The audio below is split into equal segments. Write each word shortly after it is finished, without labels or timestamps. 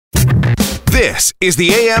This is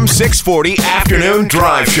the AM 640 Afternoon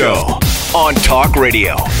Drive Show on Talk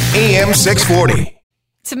Radio. AM 640.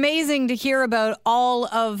 It's amazing to hear about all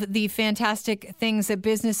of the fantastic things that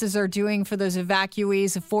businesses are doing for those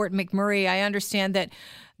evacuees of Fort McMurray. I understand that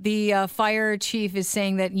the fire chief is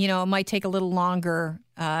saying that, it might take a little longer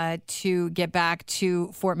to get back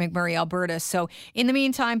to Fort McMurray, Alberta. So in the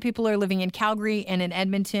meantime, people are living in Calgary and in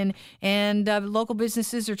Edmonton, and local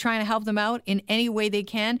businesses are trying to help them out in any way they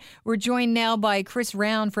can. We're joined now by Chris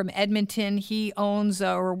Round from Edmonton. He owns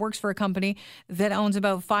or works for a company that owns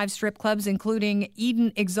about 5 strip clubs, including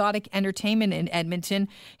Eden Exotic Entertainment in Edmonton.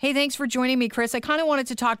 Hey, thanks for joining me, Chris. I kind of wanted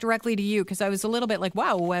to talk directly to you because I was a little bit like,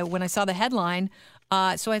 wow, when I saw the headline.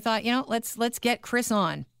 So I thought, let's get Chris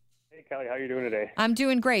on. Hey, Kelly, how are you doing today? I'm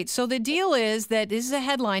doing great. So the deal is that this is a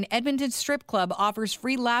headline. Edmonton Strip Club offers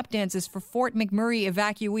free lap dances for Fort McMurray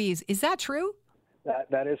evacuees. Is that true?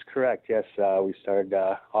 That is correct, yes. We started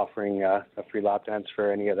offering a free lap dance for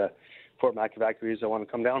any of the Fort Mac evacuees that want to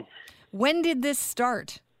come down. When did this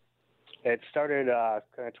start? It started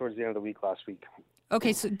kind of towards the end of the week last week.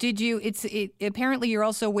 Okay, so apparently you're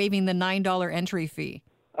also waiving the $9 entry fee.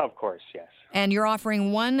 Of course, yes. And you're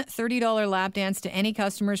offering one $30 lap dance to any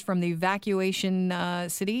customers from the evacuation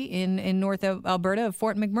city in North Alberta of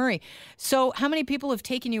Fort McMurray. So how many people have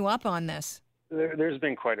taken you up on this? There's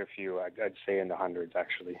been quite a few, I'd say in the hundreds,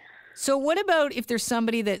 actually. So what about if there's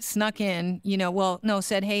somebody that snuck in,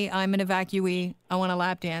 said, hey, I'm an evacuee, I want a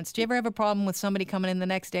lap dance. Do you ever have a problem with somebody coming in the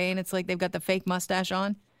next day and it's like they've got the fake mustache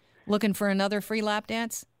on, looking for another free lap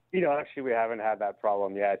dance? Actually, we haven't had that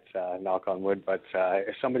problem yet, knock on wood, but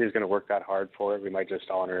if somebody's going to work that hard for it, we might just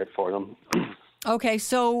honor it for them. Okay,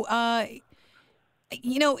 so,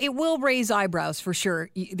 it will raise eyebrows for sure,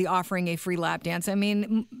 the offering a free lap dance. I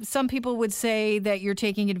mean, some people would say that you're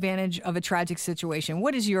taking advantage of a tragic situation.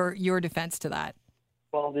 What is your defense to that?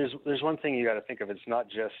 Well, there's one thing you got to think of. It's not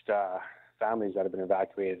just families that have been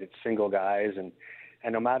evacuated. It's single guys, and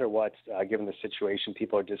no matter what, given the situation,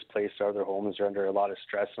 people are displaced out of their homes. They're under a lot of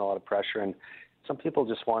stress and a lot of pressure. And some people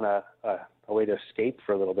just want a way to escape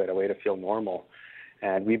for a little bit, a way to feel normal.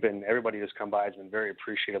 And everybody who's come by has been very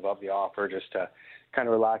appreciative of the offer, just to kind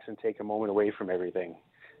of relax and take a moment away from everything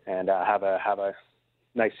and have a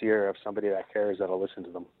nice ear of somebody that cares that'll listen to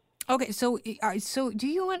them. Okay, so do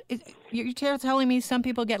you want, you're telling me some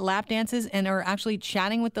people get lap dances and are actually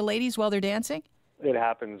chatting with the ladies while they're dancing? It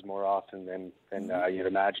happens more often than you'd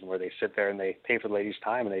imagine, where they sit there and they pay for the lady's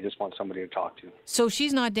time and they just want somebody to talk to. So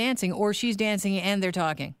she's not dancing, or she's dancing and they're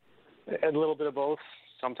talking? A little bit of both.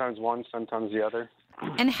 Sometimes one, sometimes the other.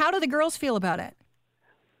 And how do the girls feel about it?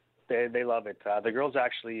 They love it. The girls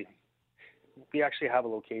we actually have a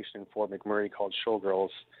location in Fort McMurray called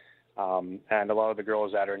Showgirls, and a lot of the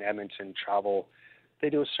girls that are in Edmonton travel.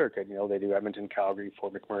 They do a circuit. They do Edmonton, Calgary,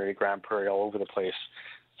 Fort McMurray, Grand Prairie, all over the place.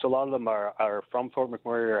 So a lot of them are from Fort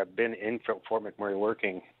McMurray or have been in Fort McMurray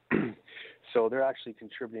working. So they're actually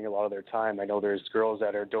contributing a lot of their time. I know there's girls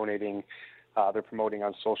that are donating. They're promoting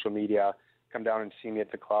on social media. Come down and see me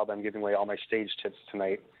at the club. I'm giving away all my stage tips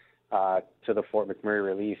tonight to the Fort McMurray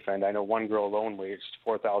Relief. And I know one girl alone raised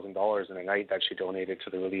 $4,000 in a night that she donated to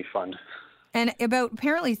the relief fund. And about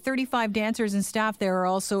apparently 35 dancers and staff there are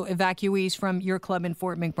also evacuees from your club in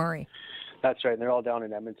Fort McMurray. That's right. And they're all down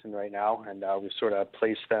in Edmonton right now. And we've sort of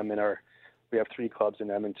placed them we have 3 clubs in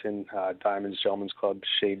Edmonton, Diamonds Gentlemen's Club,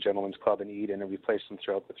 Shade Gentlemen's Club, and Eden. And we placed them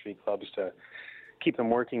throughout the 3 clubs to keep them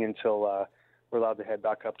working until we're allowed to head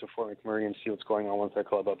back up to Fort McMurray and see what's going on with our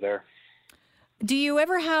club up there. Do you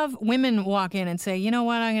ever have women walk in and say, you know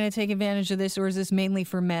what, I'm going to take advantage of this, or is this mainly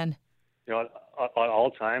for men? At all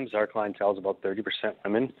times, our clientele is about 30%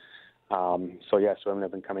 women. So yes, women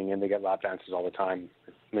have been coming in. They get lap dances all the time.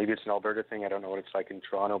 Maybe it's an Alberta thing. I don't know what it's like in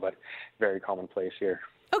Toronto, but very commonplace here.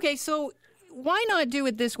 Okay, so why not do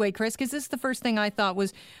it this way, Chris? Because this is the first thing I thought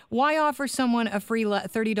was, why offer someone a free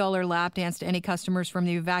 $30 lap dance to any customers from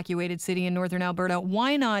the evacuated city in northern Alberta?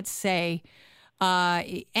 Why not say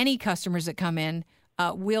any customers that come in,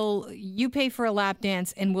 you pay for a lap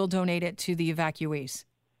dance and we'll donate it to the evacuees?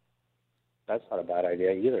 That's not a bad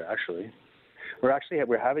idea either, actually.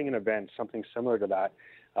 We're having an event, something similar to that,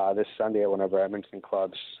 this Sunday at one of our Edmonton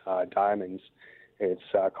clubs, Diamonds. It's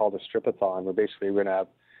called a Strip-a-thon. We're going to have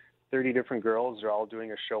 30 different girls. They're all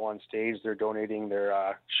doing a show on stage. They're donating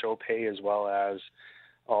their show pay as well as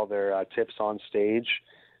all their tips on stage.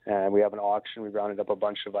 And we have an auction. We've rounded up a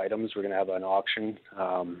bunch of items. We're going to have an auction.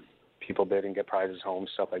 People bid and get prizes home,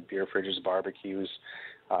 stuff like beer fridges, barbecues.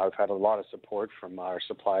 We've had a lot of support from our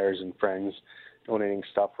suppliers and friends donating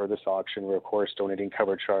stuff for this auction. We're, of course, donating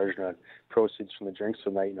cover charge and proceeds from the drinks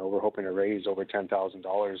tonight. We're hoping to raise over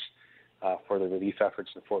 $10,000 for the relief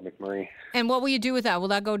efforts in Fort McMurray. And what will you do with that? Will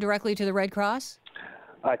that go directly to the Red Cross?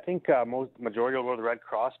 I think majority will go to the Red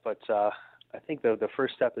Cross, but I think the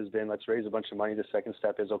first step has been, let's raise a bunch of money. The second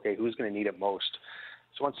step is, okay, who's going to need it most?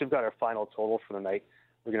 So once we've got our final total for the night,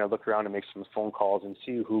 we're going to look around and make some phone calls and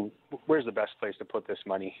see where's the best place to put this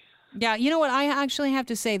money. Yeah, you know what? I actually have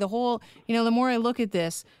to say, the more I look at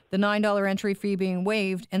this, the $9 entry fee being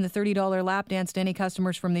waived and the $30 lap dance to any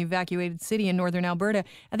customers from the evacuated city in northern Alberta,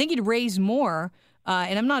 I think you'd raise more,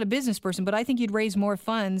 and I'm not a business person, but I think you'd raise more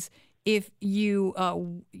funds if you,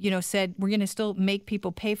 said we're going to still make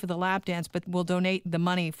people pay for the lap dance, but we'll donate the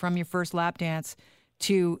money from your first lap dance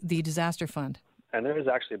to the disaster fund. And there is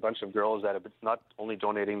actually a bunch of girls that have been not only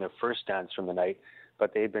donating their first dance from the night,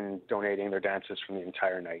 but they've been donating their dances from the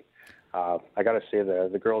entire night. I got to say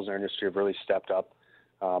the girls in our industry have really stepped up.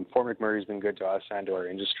 Fort McMurray's been good to us and to our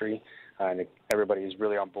industry, and everybody is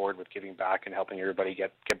really on board with giving back and helping everybody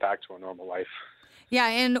get back to a normal life. Yeah,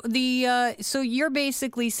 and so you're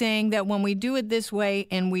basically saying that when we do it this way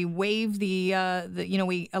and we waive we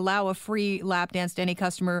allow a free lap dance to any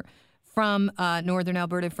customer from northern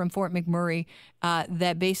Alberta, from Fort McMurray,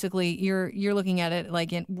 that basically you're looking at it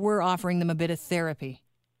like we're offering them a bit of therapy.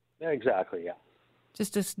 Yeah, exactly, yeah.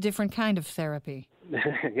 Just a different kind of therapy.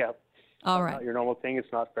 Yeah. All right. Not your normal thing. It's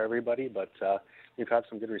not for everybody, but we've had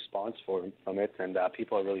some good response from it, and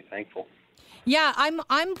people are really thankful. Yeah,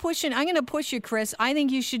 I'm pushing. I'm going to push you, Chris. I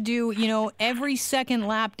think you should do, every second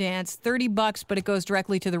lap dance, $30, but it goes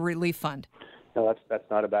directly to the relief fund. No, that's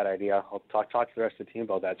not a bad idea. I'll talk to the rest of the team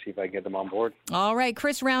about that, see if I can get them on board. All right,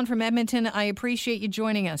 Chris Round from Edmonton. I appreciate you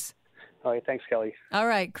joining us. All right, thanks, Kelly. All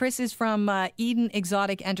right, Chris is from Eden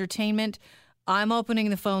Exotic Entertainment. I'm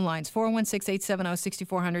opening the phone lines,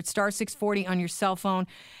 416-870-6400, star 640 on your cell phone.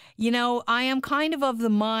 I am kind of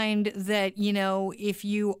the mind that, if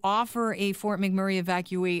you offer a Fort McMurray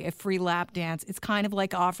evacuee a free lap dance, it's kind of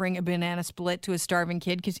like offering a banana split to a starving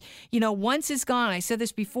kid. Because, once it's gone, I said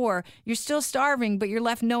this before, you're still starving, but you're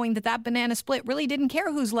left knowing that banana split really didn't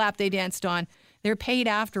care whose lap they danced on. They're paid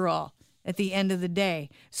after all at the end of the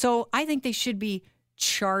day. So I think they should be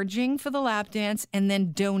charging for the lap dance and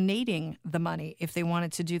then donating the money if they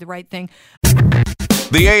wanted to do the right thing.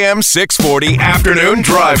 The AM 640 Afternoon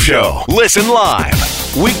Drive Show. Listen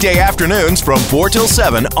live weekday afternoons from 4 till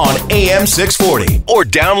 7 on AM 640 or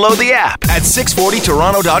download the app at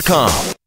 640toronto.com.